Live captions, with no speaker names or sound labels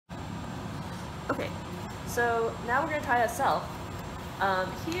Okay, so now we're going to try a cell.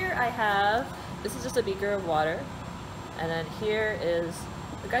 Here I have, this is just a beaker of water, and then here is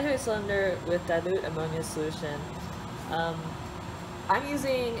the graduated cylinder with dilute ammonia solution. I'm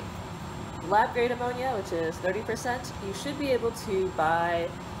using lab grade ammonia, which is 30%. You should be able to buy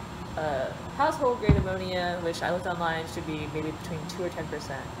household grade ammonia, which I looked online should be maybe between 2 or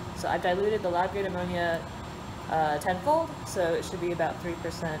 10%. So I've diluted the lab grade ammonia tenfold, so it should be about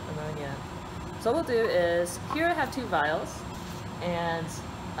 3% ammonia. So what we'll do is, here I have 2 vials, and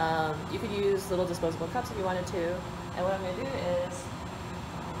you could use little disposable cups if you wanted to. And what I'm going to do is,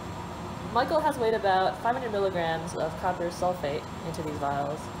 Michael has weighed about 500 milligrams of copper sulfate into these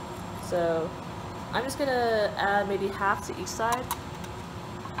vials. So I'm just going to add maybe half to each side.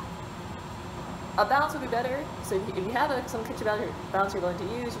 A balance would be better, so if you have some kitchen balance you're going to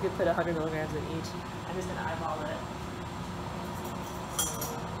use, you could put 100 milligrams in each. I'm just going to eyeball it.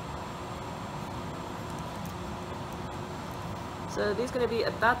 So these are going to be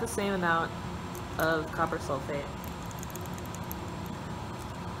about the same amount of copper sulfate.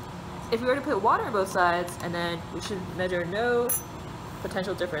 If we were to put water on both sides, and then we should measure no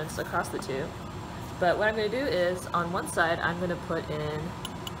potential difference across the two. But what I'm going to do is, on one side, I'm going to put in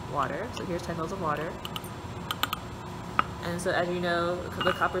water. So here's 10 mils of water. And so as you know,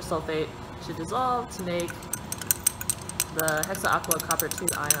 the copper sulfate should dissolve to make the hexaaqua copper 2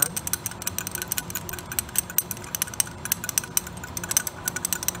 ion.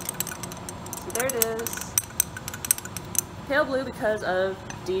 So there it is. Pale blue because of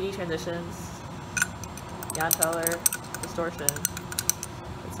DD transitions, ion color, distortion,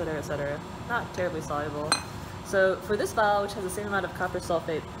 etc., etc. Not terribly soluble. So for this vial, which has the same amount of copper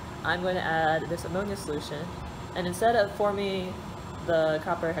sulfate, I'm going to add this ammonia solution. And instead of forming the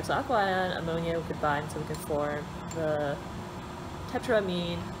copper hexaaqua ion, ammonia will combine so we can form the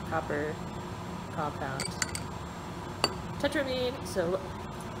tetramine copper compound. Tetramine, so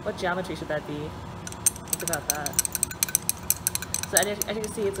what geometry should that be? Think about that. So as you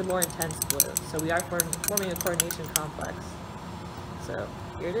can see, it's a more intense blue. So we are forming a coordination complex. So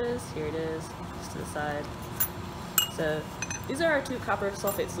here it is, just to the side. So these are our 2 copper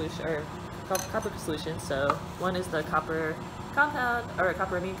sulfate solution, or copper solutions. So one is the copper compound, or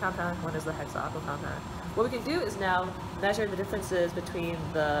copper amine compound, one is the hexaaqua compound. What we can do is now measure the differences between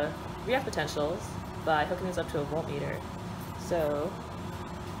the react potentials by hooking this up to a voltmeter. So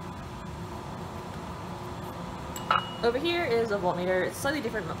over here is a voltmeter. It's a slightly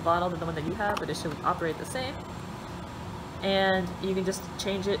different model than the one that you have, but it should operate the same. And you can just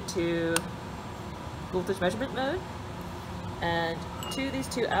change it to voltage measurement mode. And to these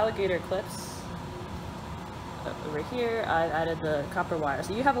 2 alligator clips over here, I've added the copper wire.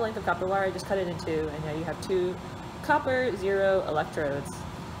 So you have a length of copper wire, just cut it in 2, and now you have 2 copper 0 electrodes.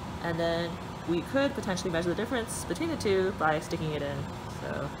 And then we could potentially measure the difference between the 2 by sticking it in.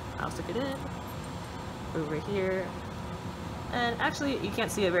 So I'll stick it in over here. And actually, you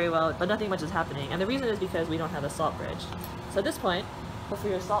can't see it very well, but nothing much is happening. And the reason is because we don't have a salt bridge. So at this point,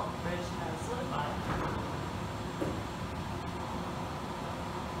 hopefully your salt bridge has solidified.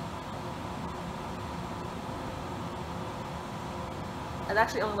 I've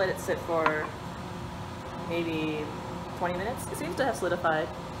actually only let it sit for maybe 20 minutes. It seems to have solidified.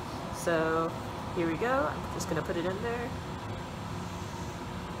 So here we go. I'm just going to put it in there.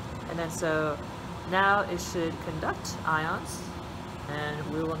 And then so now it should conduct ions.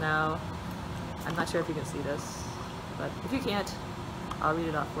 And we will now, I'm not sure if you can see this, but if you can't, I'll read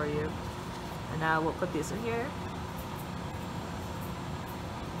it off for you. And now we'll put this in here.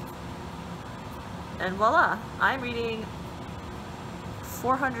 And voila! I'm reading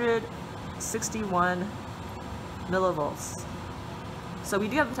 461 millivolts. So we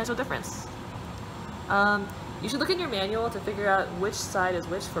do have a potential difference. You should look in your manual to figure out which side is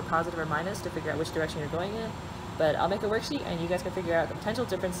which for positive or minus to figure out which direction you're going in. But I'll make a worksheet and you guys can figure out the potential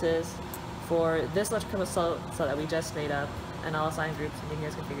differences for this electrochemical cell that we just made up, and I'll assign groups and you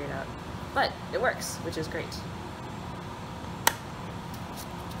guys can figure it out. But it works, which is great.